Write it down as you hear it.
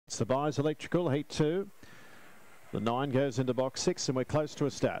Sabai's Electrical, Heat 2. The 9 goes into box 6 and we're close to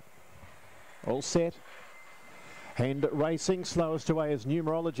a start. All set. And racing, slowest away is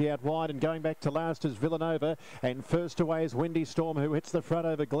Numerology out wide, and going back to last is Villanova, and first away is Windy Storm, who hits the front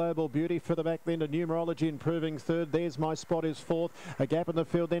over Global Beauty. Further back then to Numerology, improving third. There's My Spot is fourth. A gap in the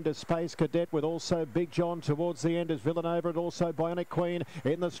field then to Space Cadet, with also Big John towards the end is Villanova, and also Bionic Queen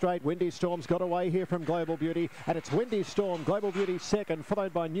in the straight. Windy Storm's got away here from Global Beauty, and it's Windy Storm, Global Beauty second,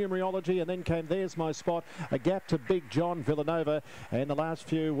 followed by Numerology, and then came There's My Spot. A gap to Big John, Villanova, and the last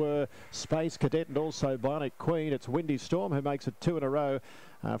few were Space Cadet and also Bionic Queen. It's Windy Storm who makes it 2 in a row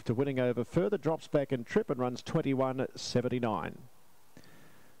after winning over further, drops back in trip and runs 21.79.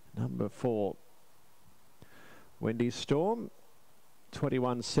 Number 4, Windy Storm,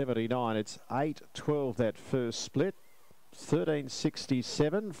 21.79. It's 8.12 that first split,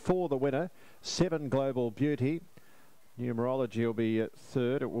 13.67 for the winner. 7 Global Beauty. Numerology will be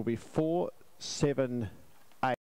third. It will be 4, 7,